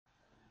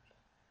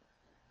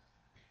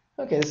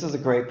Okay, this is a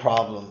great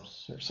problem,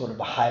 sort of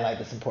to highlight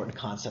this important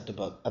concept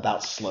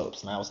about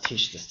slopes. And I always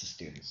teach this to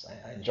students.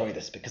 I enjoy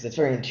this because it's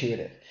very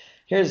intuitive.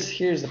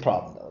 Here's the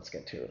problem, though. Let's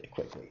get to it really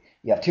quickly.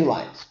 You have two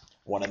lines.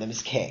 One of them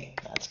is K.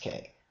 That's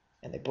K.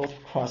 And they both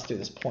cross through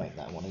this point.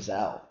 That one is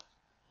L.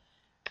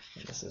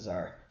 And this is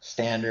our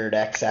standard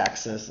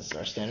x-axis. This is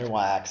our standard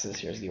y-axis.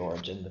 Here's the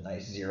origin, the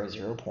nice 0,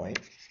 0 point.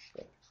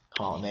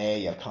 Column A,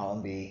 you have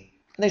column B.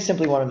 And they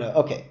simply want to know,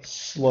 okay,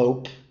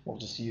 slope. We'll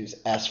just use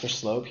S for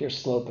slope. Here's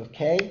slope of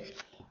K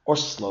or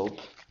slope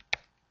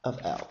of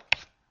L.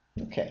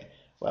 Okay,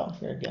 well,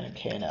 here again,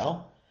 K and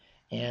L.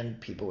 And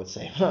people would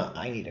say,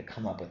 I need to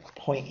come up with a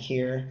point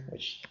here,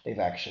 which they've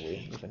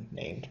actually even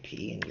named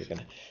P. And you're going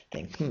to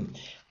think,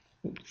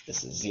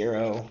 this is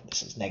 0,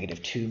 this is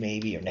 -2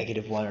 maybe, or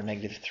 -1 or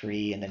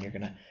 -3, and then you're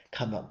going to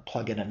come up,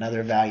 plug in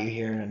another value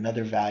here and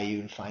another value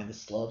and find the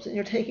slopes, and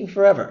you're taking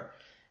forever.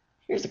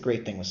 Here's the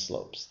great thing with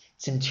slopes.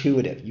 It's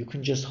intuitive. You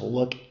can just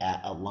look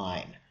at a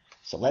line.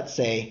 So let's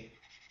say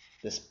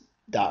this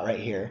dot right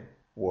here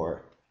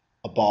were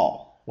a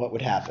ball. What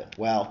would happen?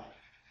 Well,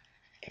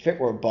 if it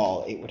were a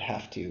ball, it would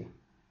have to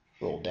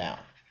roll down.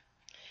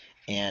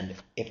 And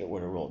if it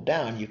were to roll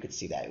down, you could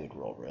see that it would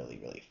roll really,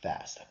 really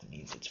fast. That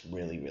means it's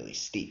really, really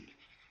steep.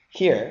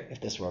 Here,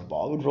 if this were a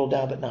ball, it would roll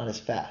down, but not as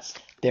fast.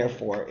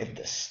 Therefore, if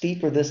the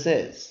steeper this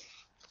is,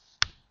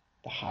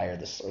 the higher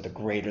this, or the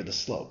greater the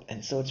slope.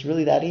 And so it's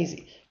really that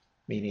easy.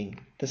 Meaning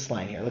this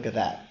line here, look at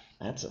that.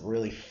 That's a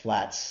really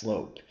flat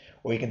slope.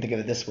 Or you can think of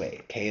it this way.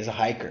 K is a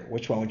hiker.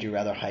 Which one would you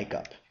rather hike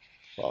up?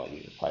 Well,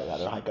 you'd probably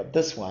rather hike up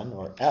this one,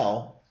 or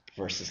L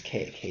versus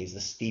K. K is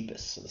the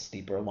steepest. So the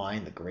steeper a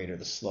line, the greater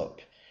the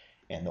slope.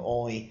 And the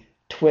only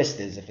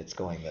twist is if it's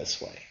going this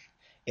way.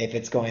 If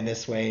it's going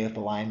this way, if the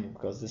line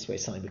goes this way,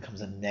 something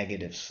becomes a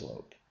negative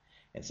slope.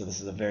 And so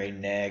this is a very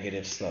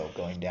negative slope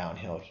going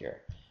downhill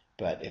here.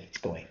 But if it's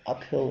going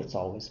uphill, it's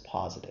always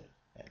positive.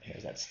 And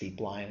here's that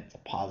steep line. It's a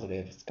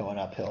positive. It's going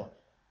uphill.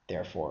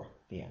 Therefore,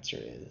 the answer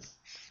is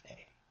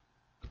A.